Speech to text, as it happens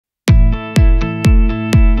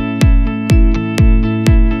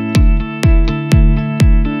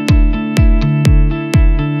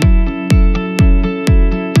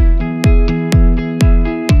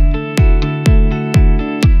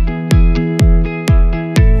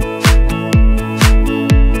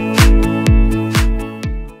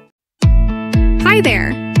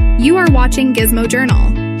are watching Gizmo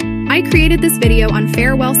Journal. I created this video on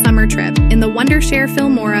Farewell Summer Trip in the Wondershare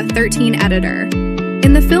Filmora 13 editor.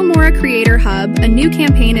 In the Filmora Creator Hub, a new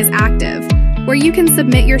campaign is active, where you can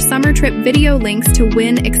submit your summer trip video links to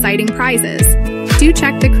win exciting prizes. Do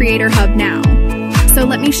check the Creator Hub now. So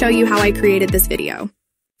let me show you how I created this video.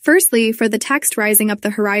 Firstly, for the text rising up the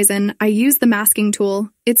horizon, I use the masking tool.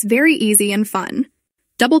 It's very easy and fun.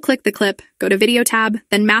 Double-click the clip, go to Video tab,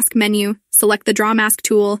 then Mask menu, select the Draw Mask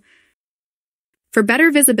tool. For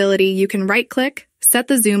better visibility, you can right-click, set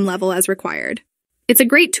the zoom level as required. It's a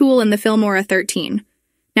great tool in the Filmora 13.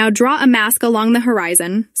 Now draw a mask along the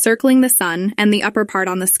horizon, circling the sun and the upper part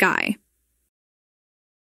on the sky.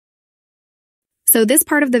 So this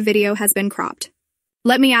part of the video has been cropped.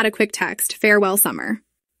 Let me add a quick text, Farewell Summer.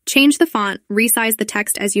 Change the font, resize the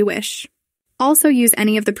text as you wish. Also use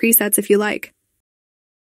any of the presets if you like.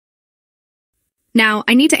 Now,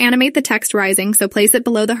 I need to animate the text rising, so place it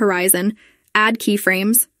below the horizon, add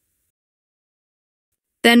keyframes.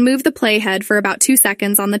 Then move the playhead for about 2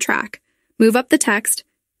 seconds on the track. Move up the text,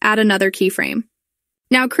 add another keyframe.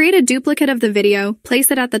 Now create a duplicate of the video,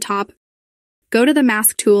 place it at the top, go to the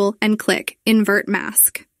Mask tool, and click Invert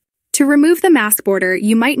Mask. To remove the mask border,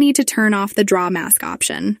 you might need to turn off the Draw Mask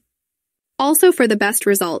option. Also, for the best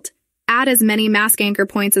result, add as many mask anchor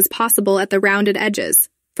points as possible at the rounded edges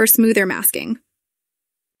for smoother masking.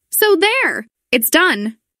 So there! It's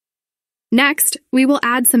done! Next, we will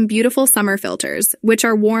add some beautiful summer filters, which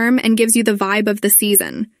are warm and gives you the vibe of the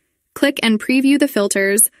season. Click and preview the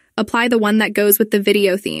filters, apply the one that goes with the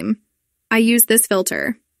video theme. I use this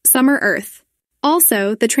filter, Summer Earth.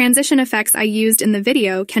 Also, the transition effects I used in the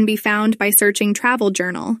video can be found by searching Travel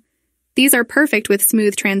Journal. These are perfect with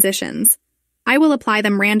smooth transitions. I will apply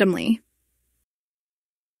them randomly.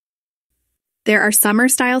 There are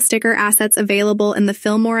summer-style sticker assets available in the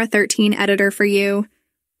Filmora 13 editor for you,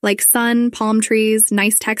 like sun, palm trees,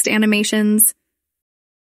 nice text animations.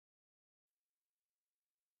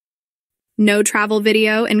 No travel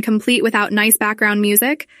video and complete without nice background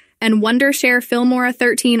music, and Wondershare Filmora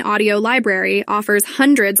 13 audio library offers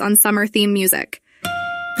hundreds on summer theme music.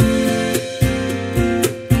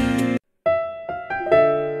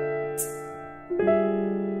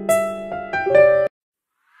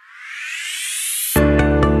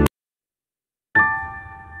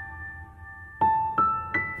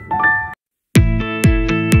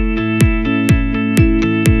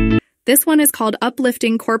 This one is called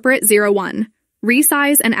Uplifting Corporate 01.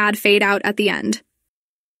 Resize and add fade out at the end.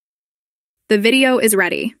 The video is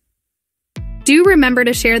ready. Do remember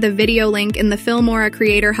to share the video link in the Filmora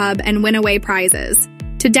Creator Hub and win away prizes.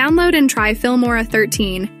 To download and try Filmora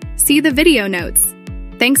 13, see the video notes.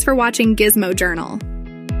 Thanks for watching Gizmo Journal.